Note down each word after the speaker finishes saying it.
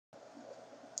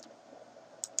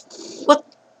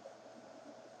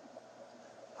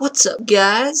What's up,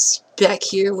 guys? Back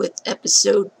here with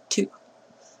episode 2.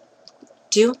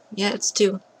 2? Yeah, it's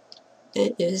 2.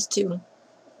 It is 2.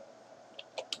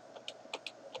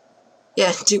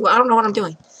 Yeah, 2. I don't know what I'm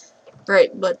doing. Right,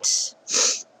 but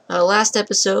last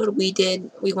episode we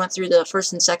went through the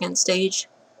first and second stage.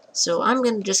 So I'm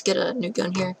gonna just get a new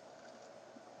gun here.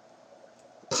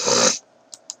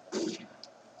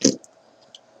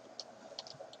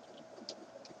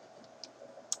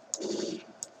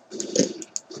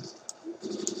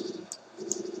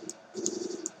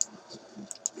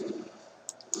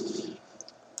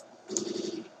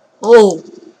 Oh,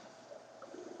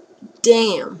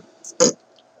 damn.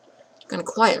 Kinda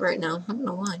quiet right now. I don't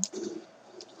know why.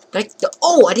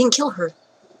 Oh, I didn't kill her.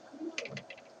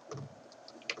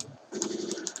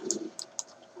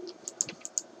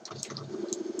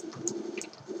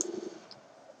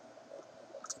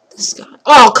 This guy.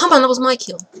 Oh, come on, that was my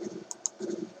kill.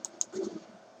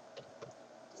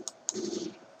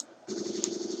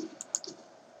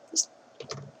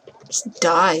 Just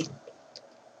die.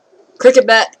 Cricket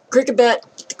bat, cricket bat,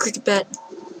 cricket bat.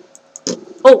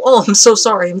 Oh, I'm so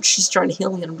sorry. She's trying to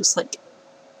heal me, and I'm just like.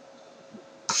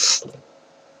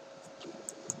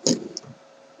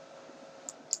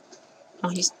 Oh,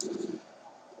 he's.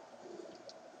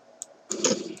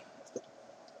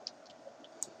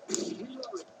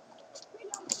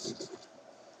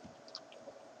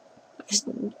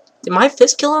 Did my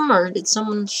fist kill him, or did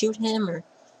someone shoot him, or?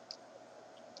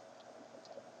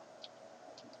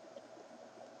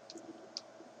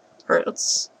 Alright,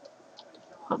 let's.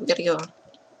 Oh, we gotta go.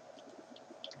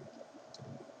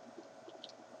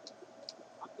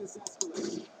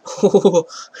 Oh,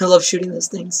 I love shooting those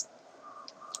things.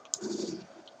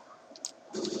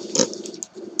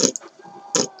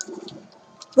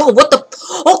 Whoa, what the?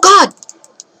 Oh, God!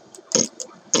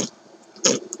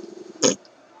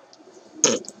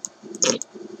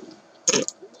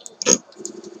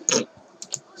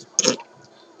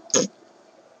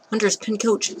 Hunter's pin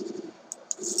coach.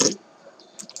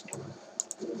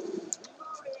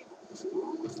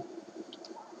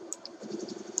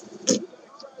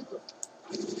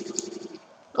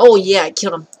 Oh, yeah, I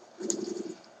killed him.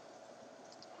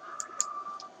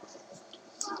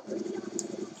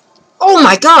 Oh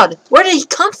my God! Where did he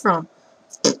come from?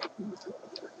 I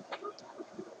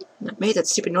made that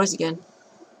stupid noise again.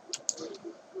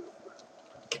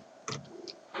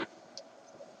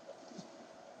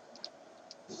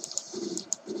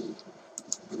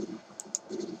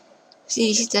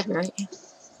 See, he's dead, right?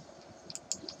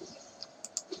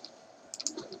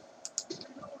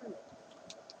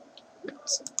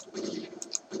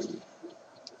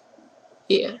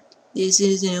 Yeah. This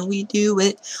is how we do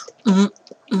it.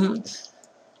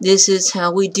 This is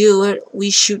how we do it. We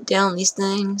shoot down these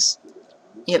things.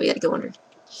 Yeah, we gotta go under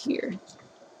here.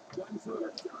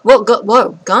 Whoa,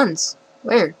 whoa, guns.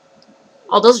 Where?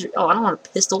 Oh, those are. Oh, I don't want a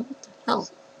pistol. What the hell?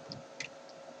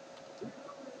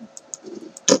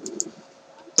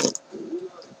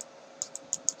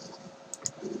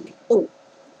 Oh.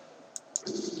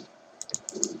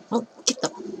 Oh, get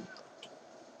the.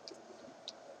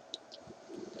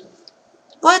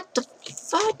 What the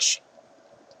fudge?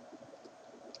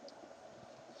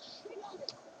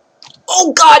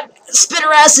 Oh God!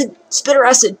 Spitter acid! Spitter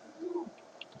acid!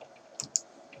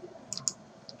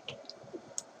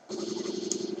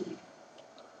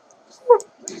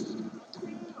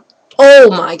 Oh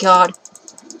my God!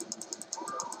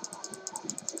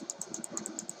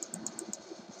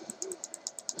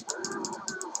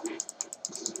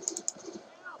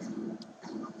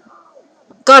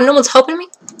 God, no one's helping me?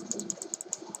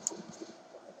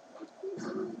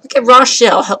 Look at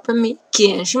Rochelle helping me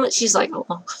again. She's like, oh,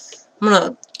 I'm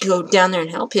gonna go down there and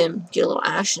help him get a little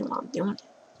action while I'm doing it.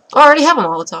 Oh, I already have him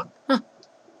all the talk. Huh.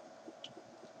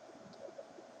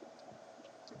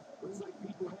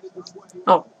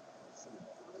 Oh.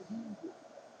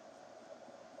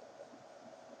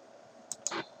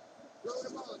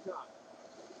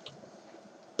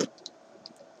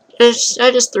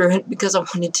 I just threw it because I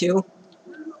wanted to.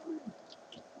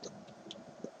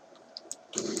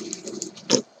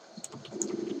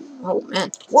 Oh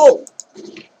man. Whoa!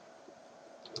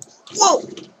 Whoa!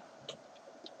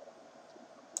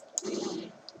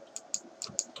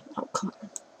 Oh, come on.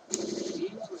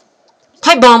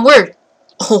 Pipe bomb, where?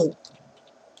 Oh.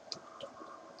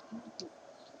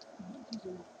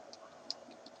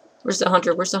 Where's the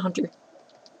hunter? Where's the hunter?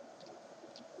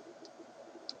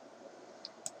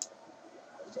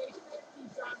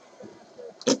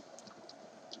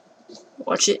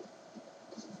 Watch it.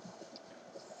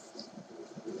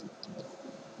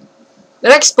 Did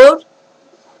that explode?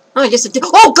 Oh, I guess it did.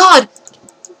 Oh, God!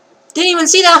 Didn't even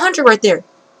see that hunter right there.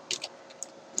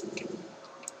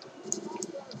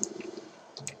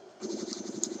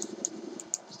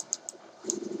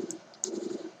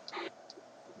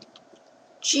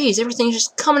 Jeez, everything's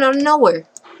just coming out of nowhere.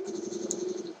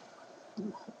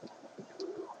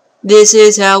 This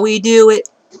is how we do it.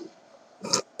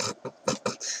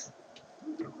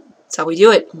 That's how we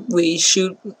do it. We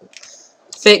shoot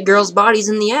fake girls' bodies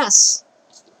in the ass.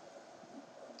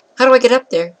 How do I get up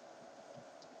there?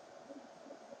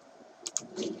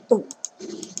 Oh.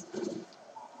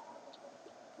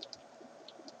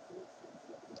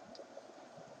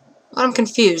 I'm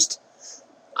confused.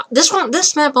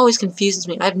 This map always confuses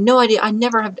me. I have no idea. I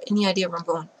never have any idea where I'm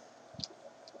going.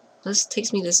 This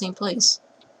takes me to the same place.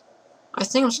 I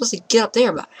think I'm supposed to get up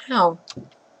there, but how?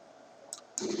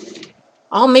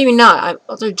 Oh, maybe not.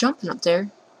 Oh, they're jumping up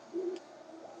there.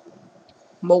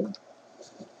 Whoa.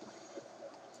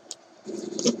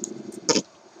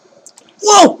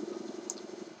 Whoa!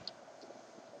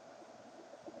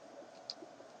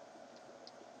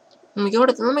 Let me go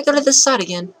to this side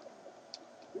again.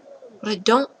 But I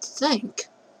don't think.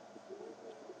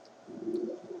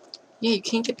 Yeah, you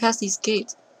can't get past these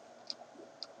gates.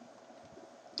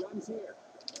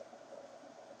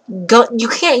 You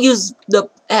can't use the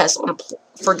S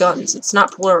for guns. It's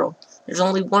not plural. There's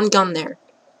only one gun there.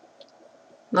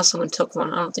 Unless someone took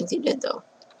one. I don't think they did, though.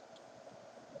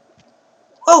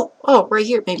 Oh, right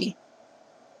here, maybe.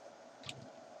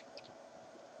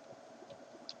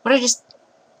 What I just...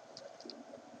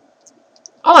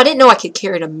 Oh, I didn't know I could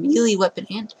carry a melee weapon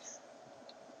and...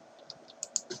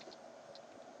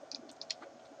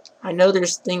 I know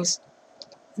there's things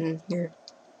in here.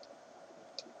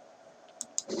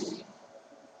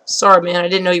 Sorry, man, I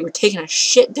didn't know you were taking a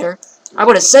shit there. I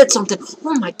would have said something.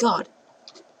 Oh my god.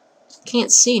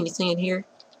 Can't see anything in here.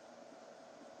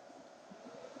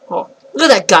 Oh,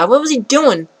 look at that guy. What was he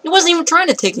doing? He wasn't even trying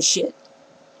to take a shit.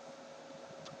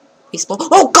 Baseball.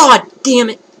 Oh god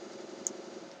damn it.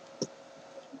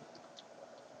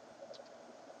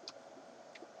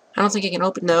 I don't think I can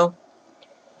open though.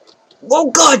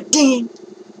 Oh god dang.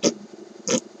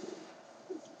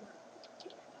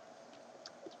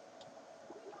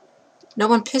 No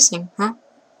one pissing, huh?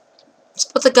 Let's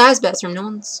put the guy's bathroom. No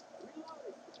one's...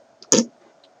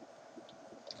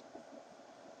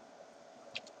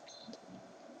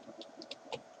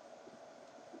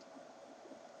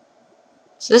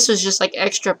 So this was just like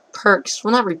extra perks.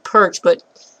 Well, not really perks, but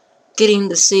getting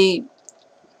to see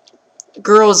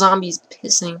girl zombies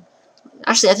pissing.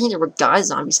 Actually, I think there were guy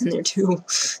zombies in there too.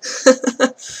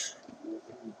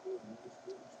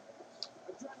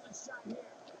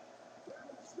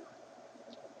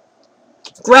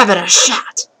 Grab it a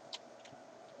shot!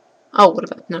 Oh, what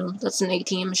about... No, that's an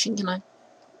ATM machine, can I...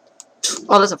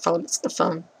 Oh, that's a phone. It's the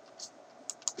phone.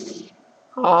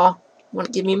 Aw, want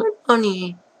to give me my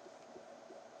money.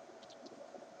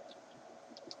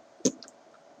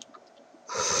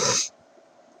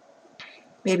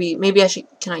 Maybe I should...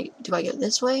 Do I go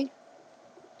this way?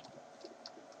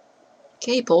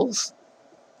 Cables.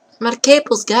 I'm out of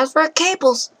cables, guys. We're out of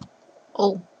cables.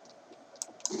 Oh.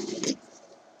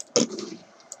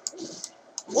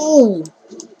 Oh.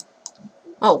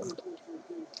 Oh.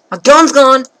 My gun's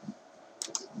gone.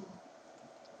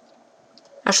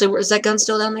 Actually, is that gun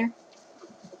still down there?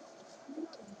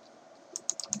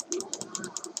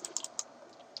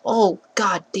 Oh,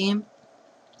 god damn.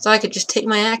 So I could just take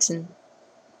my axe and...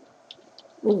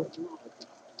 Ooh.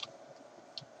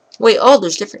 Wait, oh,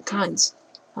 there's different kinds.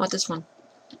 How about this one?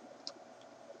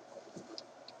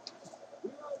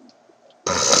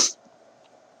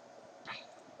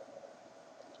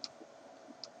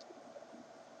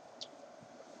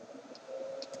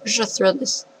 Where should I throw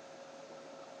this?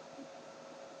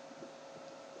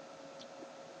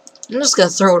 I'm just gonna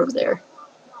throw it over there.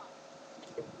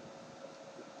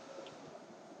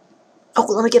 Oh,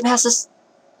 let me get past this.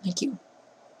 Thank you.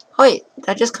 Oh, wait, did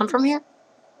I just come from here?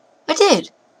 I did.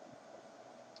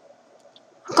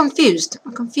 I'm confused.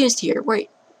 I'm confused here. Wait.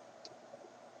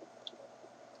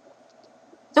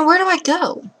 Then where do I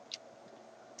go?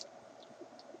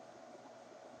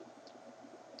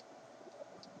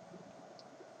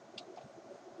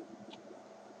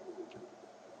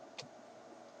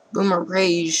 Boomer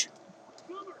Rage.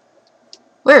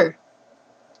 Where?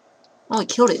 Oh, I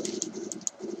killed it.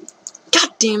 God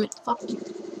damn it. Fuck you.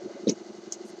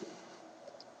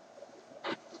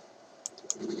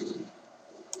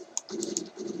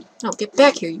 No, get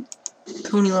back here, you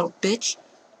puny little bitch.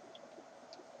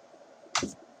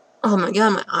 Oh my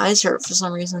god, my eyes hurt for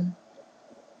some reason.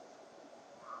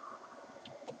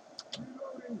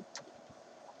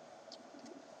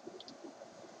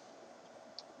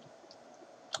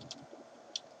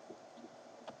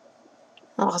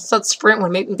 Oh, I thought sprint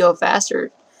would make me go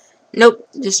faster. Nope,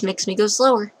 it just makes me go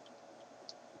slower.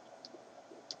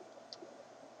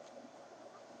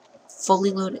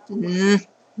 Fully loaded. Oh,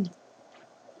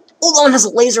 that one has a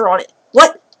laser on it.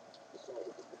 What?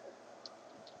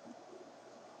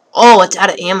 Oh, it's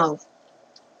out of ammo.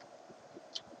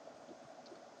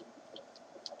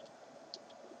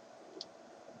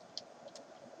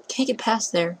 Can't get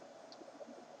past there.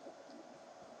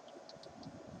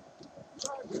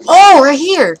 Oh, right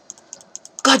here.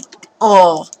 God.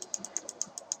 Oh.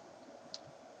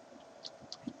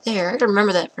 There. I gotta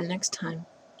remember that for next time.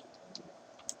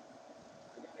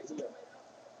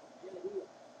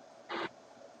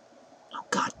 Oh,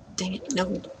 God dang it.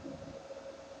 No.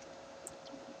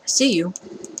 I see you.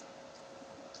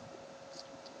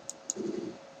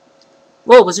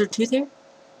 Whoa, was there two there?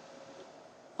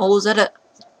 Oh, was that a...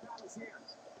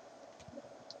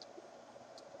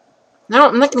 No,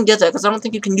 I'm not gonna get that because I don't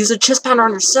think you can use a chest pounder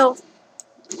on yourself.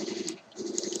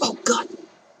 Oh, God.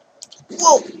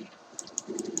 Whoa.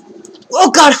 Oh,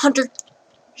 God, Hunter.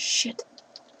 Shit.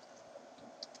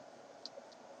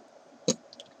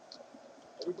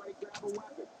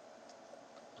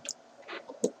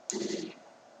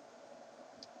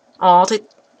 Oh, I'll take...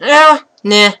 Ah,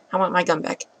 nah, I want my gun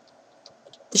back.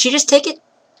 Did she just take it?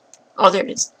 Oh, there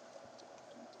it is.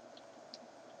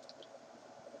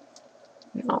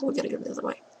 No, we gotta go the other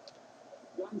way.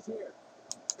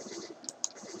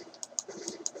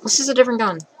 This is a different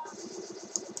gun.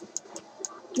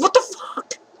 What the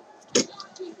fuck?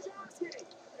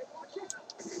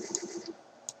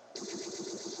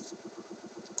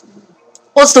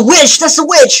 Oh, it's the witch! That's the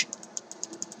witch!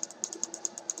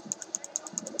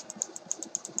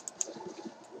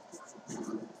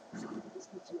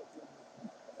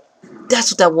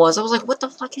 That's what that was. I was like, what the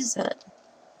fuck is that?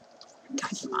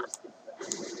 God, come on.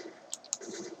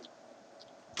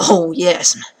 Oh, yeah,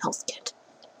 some health kit.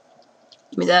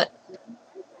 Give me that.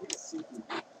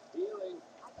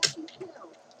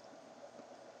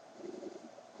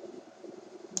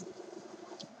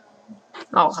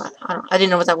 Oh, I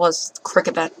didn't know what that was.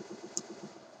 Cricket bat.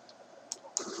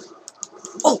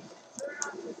 Oh!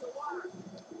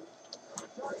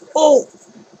 Oh!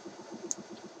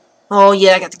 Oh,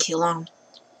 yeah, I got the kill on him.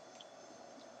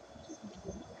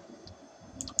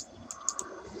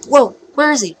 Whoa,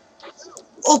 where is he?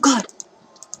 Oh, God.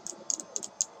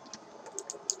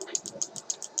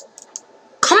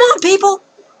 Come on, people!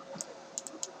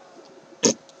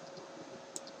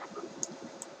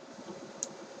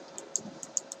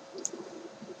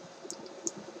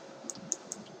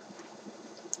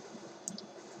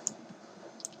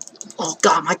 Oh,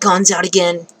 God, my gun's out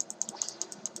again.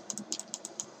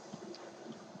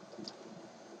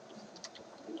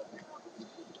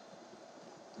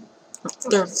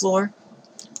 Third floor.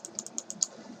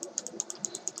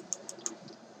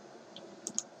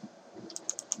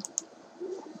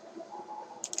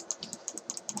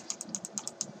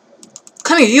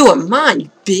 Come here, you are mine,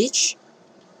 you bitch.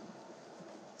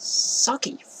 Suck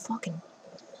it, you fucking...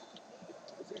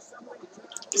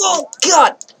 Oh,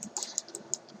 God!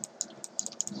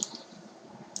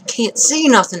 Can't see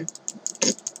nothing.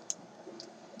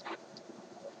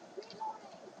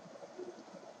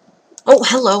 Oh,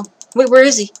 hello. Wait, where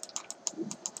is he?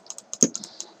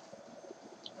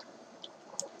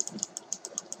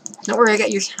 Don't worry, I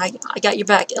got your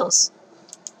back, Ellis.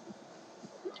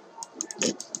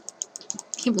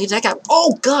 Can't believe that guy.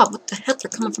 Oh, God, what the heck? They're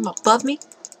coming from above me?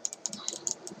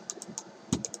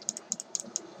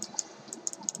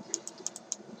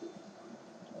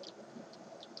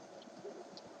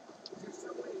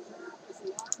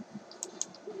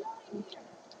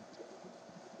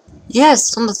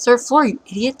 Yes, on the third floor, you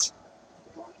idiot.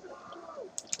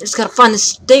 I just gotta find the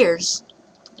stairs.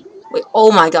 Wait,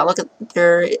 oh my God, look at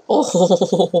there.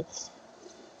 Oh.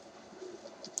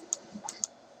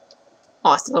 Oh,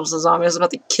 I thought that was a zombie. I was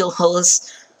about to kill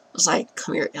Ellis. I was like,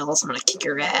 come here, Ellis, I'm gonna kick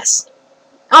your ass.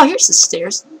 Oh, here's the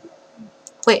stairs.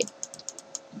 Wait.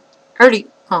 I already...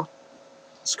 Oh.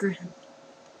 Screw him.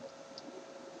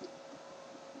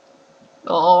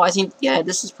 Oh, I think... Yeah,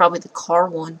 this is probably the car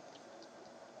one.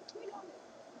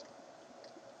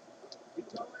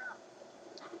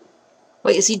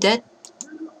 Wait, is he dead?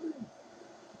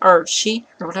 Or she?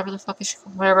 Or whatever the fuck is she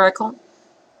called? Whatever I call it.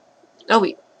 Oh,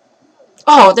 wait.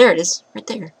 Oh, there it is. Right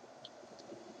there.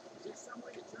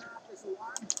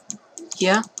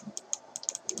 Yeah.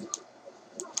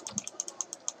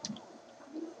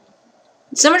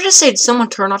 Did someone just say, someone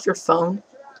turn off your phone?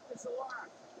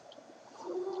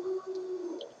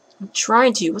 I'm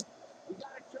trying to.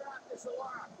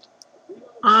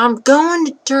 I'm going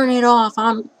to turn it off.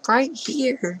 I'm right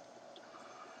here.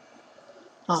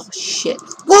 Oh, shit.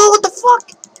 Whoa, what the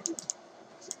fuck?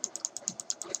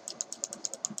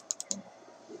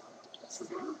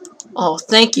 Oh,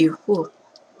 thank you. Ooh.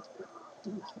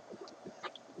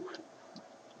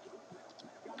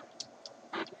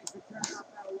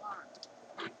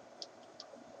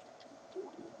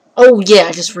 Oh yeah,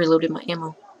 I just reloaded my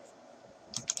ammo.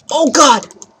 Oh god!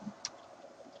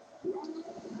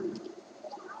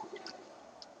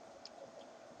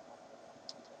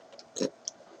 Good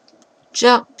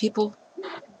job, people.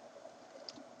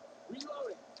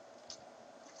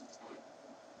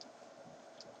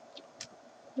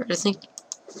 I think.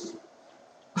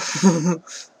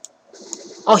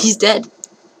 Oh, he's dead.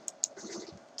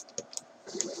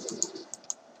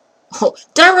 Oh,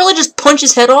 did I really just punch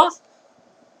his head off?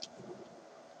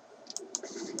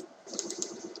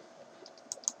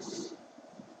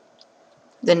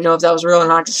 Didn't know if that was real or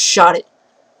not. Just shot it.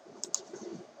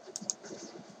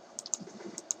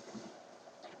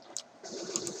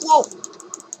 Whoa!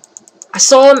 I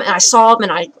saw him,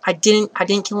 and I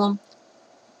didn't kill him.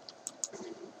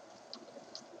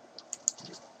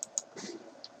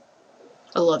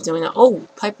 I love doing that. Oh,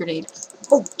 pipe grenade.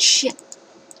 Oh shit!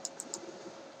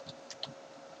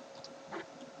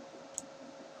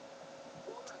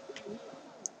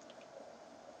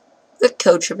 The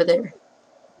coach over there.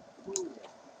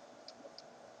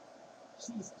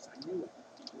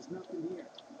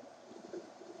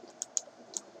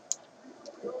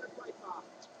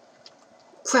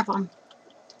 Crap on.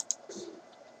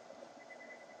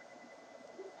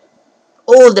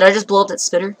 Oh, did I just blow up that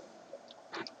spitter?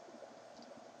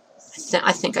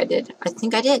 I think I did. I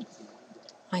think I did.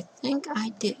 I think I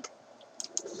did.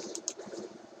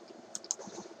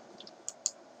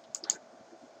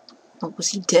 Oh, was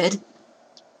he dead?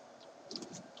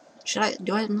 Should I?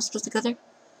 Am I supposed to go there?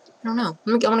 I don't know.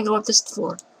 I want to go up this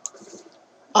floor.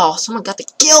 Oh, someone got the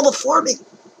kill before me.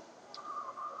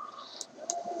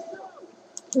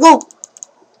 Whoa!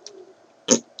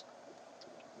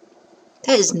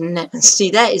 That is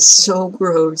nasty. That is so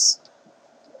gross.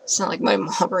 Sound like my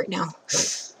mom right now.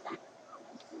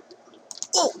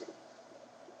 Oh!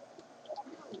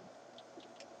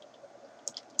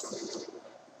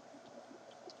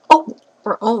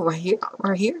 Oh, right here.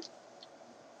 Right here?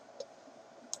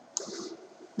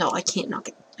 No, I can't knock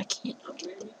it. I can't knock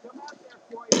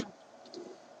it.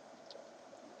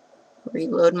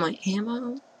 Reload my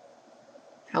ammo.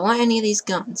 I don't want any of these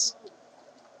guns.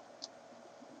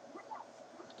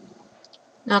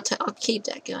 I'll keep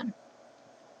that gun.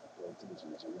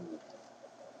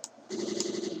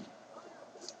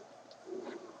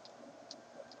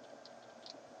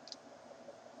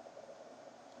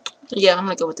 Yeah, I'm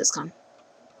gonna go with this gun.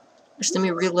 Just let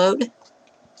me reload.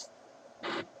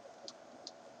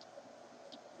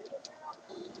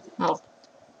 Oh,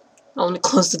 let me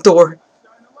close the door.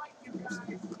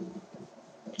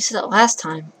 You said that last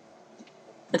time.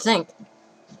 I think.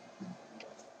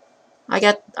 I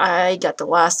got the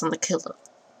last on the killer.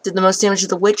 Did the most damage to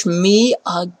the witch? Me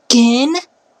again?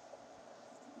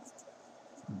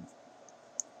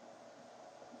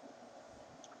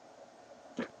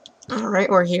 Alright,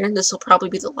 we're here. This will probably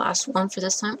be the last one for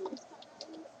this time.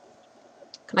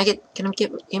 Can I get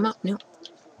ammo? No.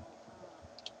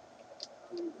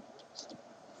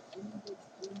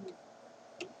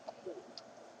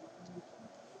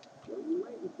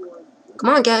 Come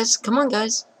on, guys. Come on,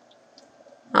 guys.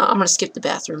 I'm gonna skip the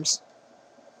bathrooms.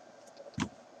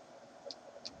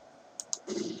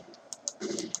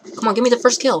 Come on, give me the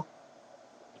first kill.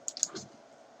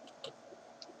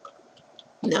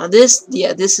 Now this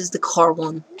is the car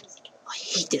one. I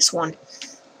hate this one.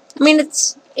 I mean,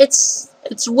 it's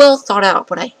well thought out,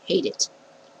 but I hate it.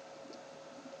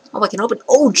 Oh, I can open.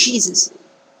 Oh, Jesus.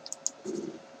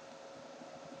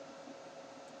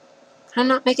 Can I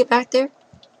not make it back there?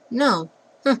 No.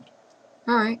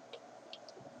 Alright.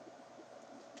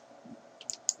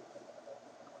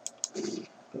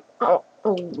 Oh,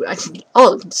 this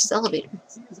is the elevator.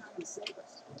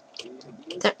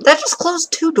 That just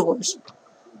closed 2 doors.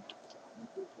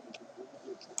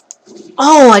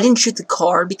 Oh, I didn't shoot the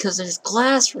car because there's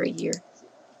glass right here.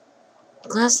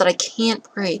 Glass that I can't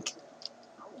break.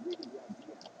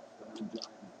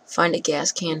 Find a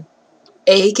gas can.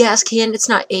 A gas can? It's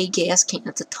not a gas can.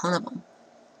 It's a ton of them.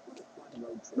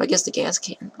 I guess the gas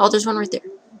can. Oh, there's one right there.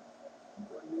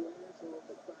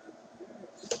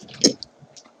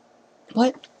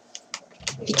 What?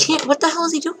 He can't. What the hell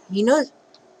is he doing? He knows.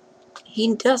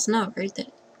 He does know right there.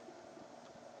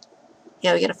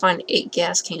 Yeah, we gotta find 8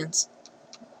 gas cans.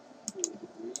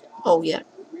 Oh, yeah.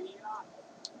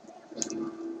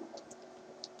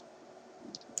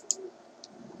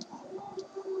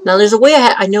 Now, there's a way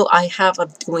I know I have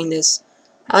of doing this.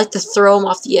 I like to throw them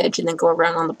off the edge and then go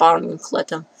around on the bottom and collect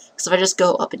them. Because if I just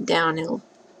go up and down, it'll...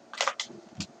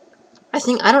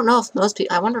 I don't know if most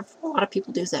people, I wonder if a lot of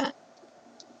people do that.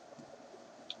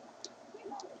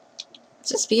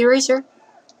 Is it Speed Racer?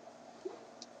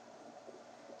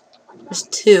 There's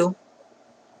 2.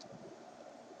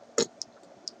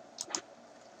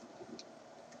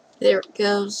 There it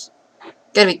goes.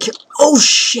 Gotta be killed. Oh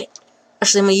shit!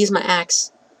 Actually, I'm gonna use my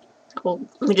axe. Well,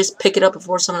 let me just pick it up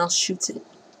before someone else shoots it.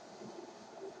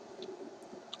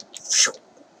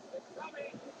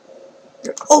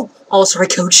 Oh, sorry,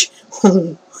 coach.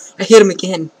 Oh, I hit him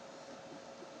again.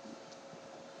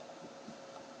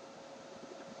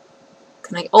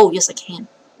 Can I? Oh, yes, I can.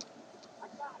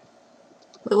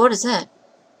 Wait, what is that?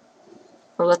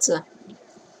 Oh, that's a.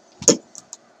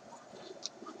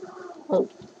 Oh,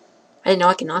 I didn't know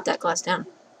I could knock that glass down.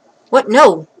 What?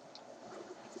 No.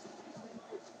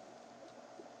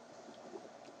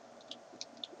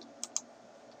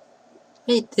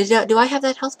 Wait, do I have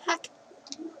that health pack?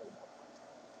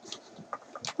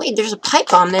 Wait, there's a pipe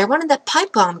bomb there. When did that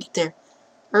pipe bomb get there?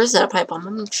 Or is that a pipe bomb?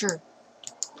 I'm not sure.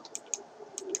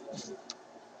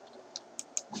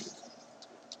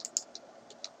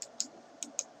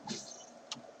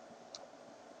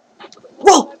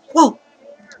 Whoa! Whoa!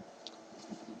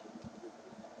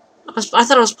 I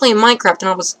thought I was playing Minecraft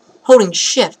and I was holding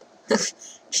shift.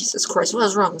 Jesus Christ, what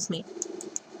is wrong with me?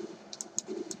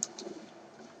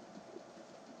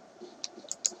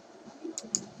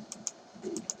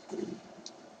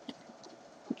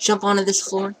 Jump onto this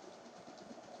floor.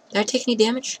 Did I take any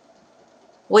damage?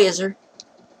 Wait, is there?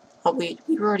 Oh, wait,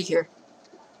 we were already here.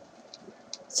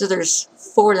 So there's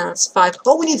 4, now it's 5.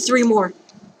 Oh, we need 3 more.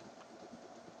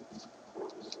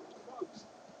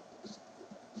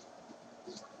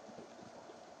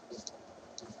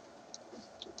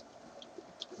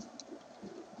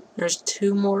 There's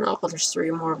 2 more. Oh, there's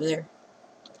 3 more over there.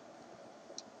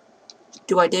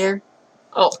 Do I dare?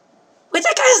 Oh. Wait,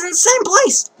 that guy's in the same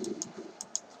place!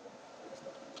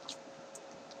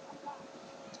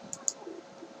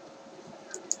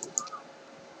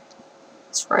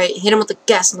 That's right. Hit him with the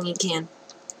gasoline can.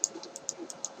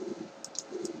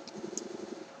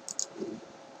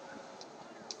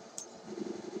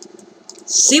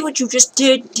 See what you just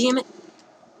did, damn it.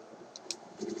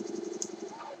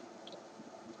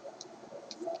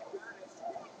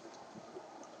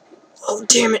 Oh,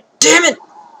 damn it. Damn it!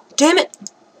 Damn it!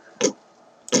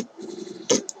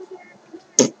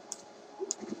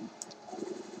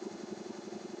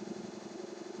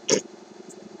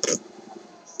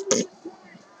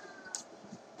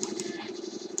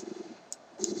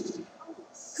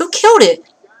 Who killed it?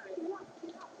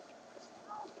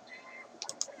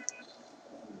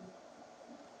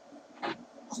 Oh,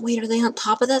 wait, are they on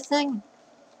top of that thing?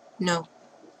 No.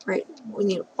 Right. We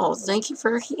need. Oh, thank you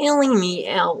for healing me,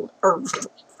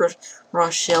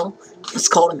 Rochelle. Let's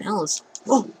call him Alice.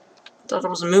 Oh, I thought I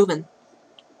was moving.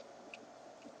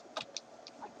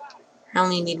 I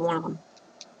only need 1 of them.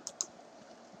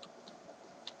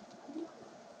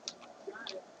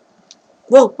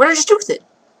 Whoa, what did I just do with it?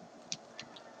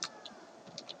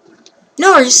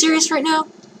 No, are you serious right now?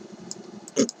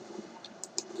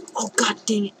 Oh, god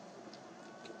dang it.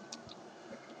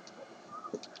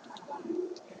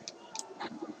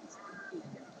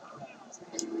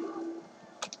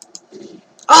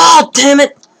 Oh, damn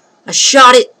it! I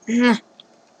shot it. This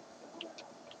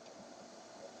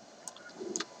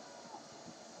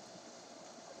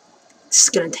is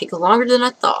gonna take longer than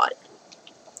I thought.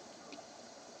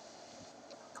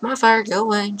 Come on, fire, go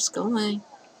away. Just go away.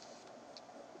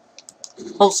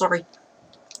 Oh, sorry.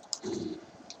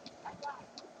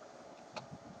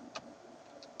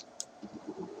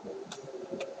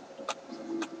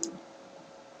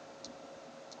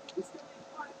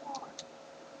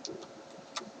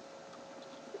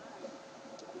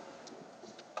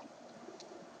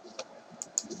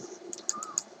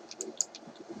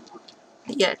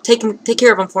 Yeah, take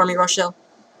care of him for me, Rochelle.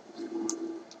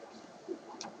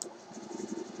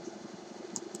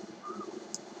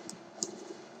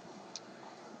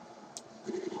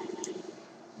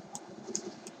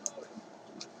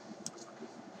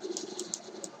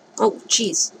 Oh,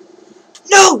 jeez.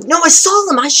 No! No, I saw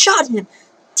him! I shot him!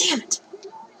 Damn it!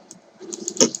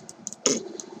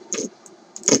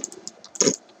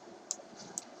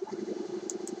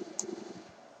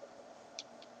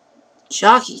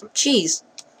 Jockey, jeez.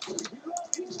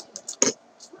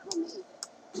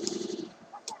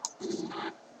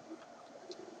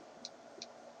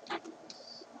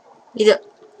 Need a...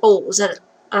 Oh, was that...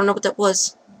 I don't know what that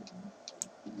was.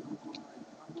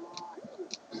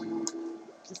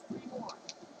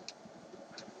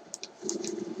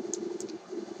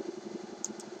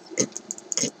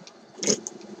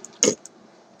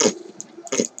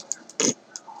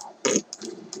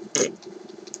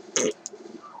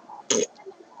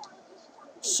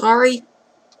 Sorry.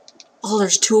 Oh,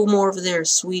 there's 2 more over there.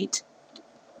 Sweet.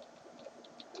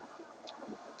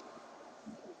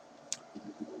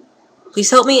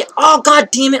 Please help me. Oh, god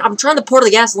damn it. I'm trying to pour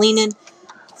the gasoline in.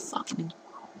 Fucking.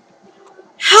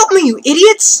 Help me, you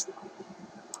idiots!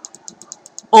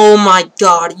 Oh my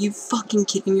god. Are you fucking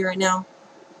kidding me right now?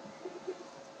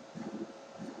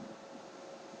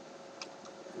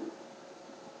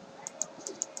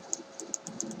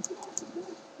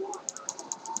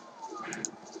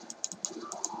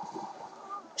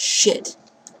 Shit.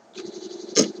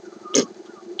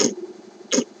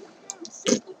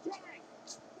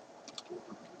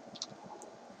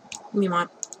 Give me my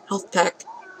health pack.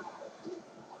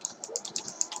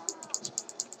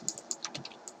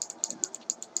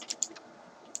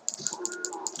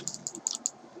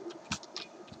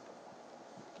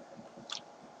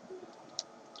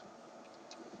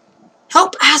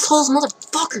 Help, assholes,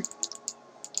 motherfucker!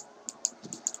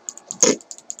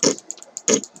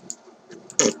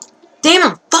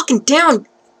 Damn, I'm fucking down!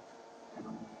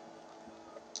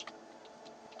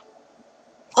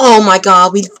 Oh my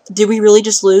god, did we really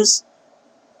just lose?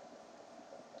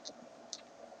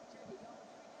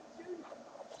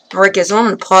 Alright guys, I'm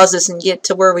gonna pause this and get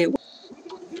to where we were.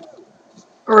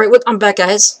 Alright, I'm back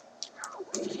guys.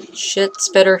 Shit, it's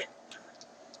better.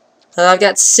 I've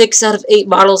got 6 out of 8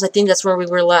 bottles. I think that's where we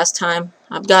were last time.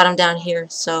 I've got them down here,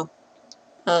 so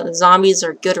the zombies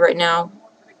are good right now.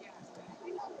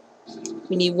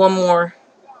 We need 1 more.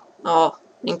 Oh,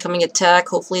 incoming attack.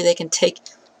 Hopefully they can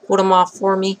hold them off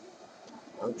for me.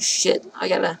 Oh shit, I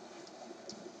gotta...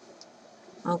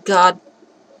 Oh god.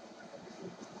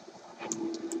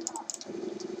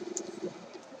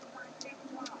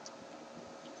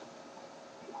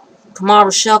 Come on,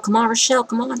 Rochelle, come on, Rochelle,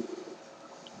 come on.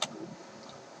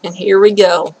 And here we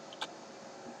go.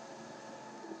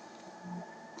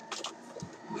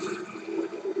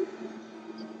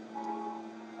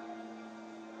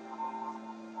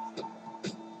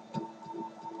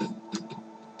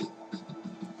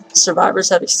 Survivors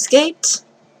have escaped.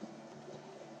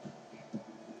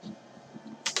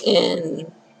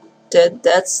 And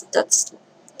that's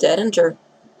dead enter.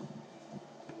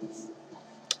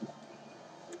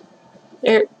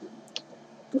 There.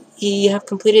 We have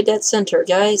completed that center,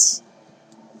 guys.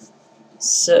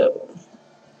 So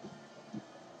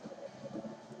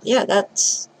yeah,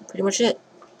 that's pretty much it.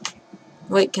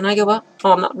 Wait, can I go up?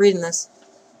 Oh, I'm not reading this.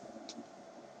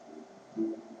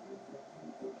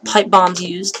 Pipe bombs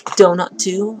used, donut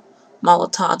 2,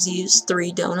 Molotovs used,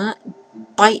 3 donut,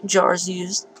 bite jars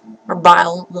used, or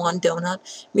bile 1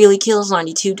 donut, melee kills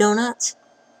 92 donuts.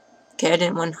 Okay, I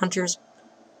didn't win hunters.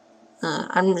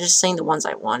 I'm just saying the ones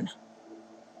I won.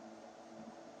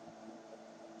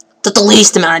 Did the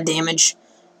least amount of damage.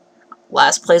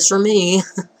 Last place for me.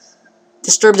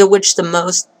 Disturbed the witch the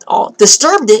most. Oh,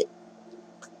 disturbed it.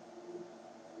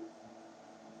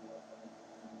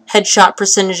 Headshot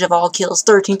percentage of all kills,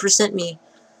 13% me.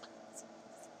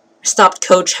 Stopped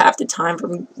coach half the time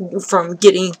from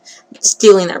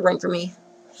stealing that rank from me.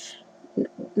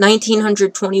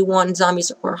 1,921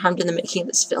 zombies were harmed in the making of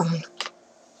this film.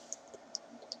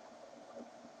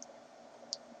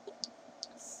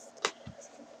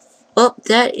 Well,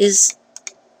 that is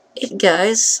it,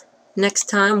 guys. Next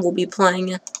time we'll be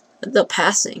playing The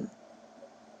Passing.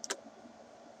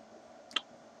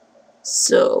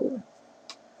 So,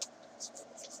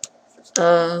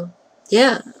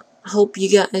 yeah. Hope you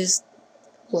guys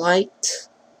liked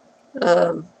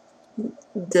the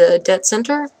Death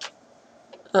Center.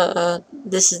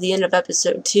 This is the end of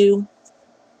episode 2.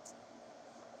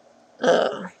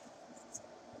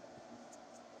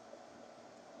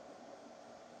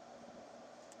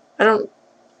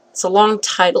 It's a long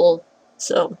title,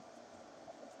 so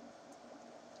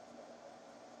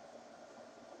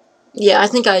yeah, I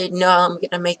think I know how I'm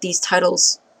gonna make these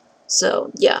titles,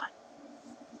 so yeah.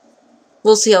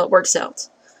 We'll see how it works out.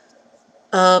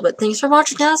 But thanks for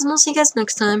watching, guys, and I'll see you guys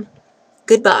next time.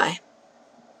 Goodbye.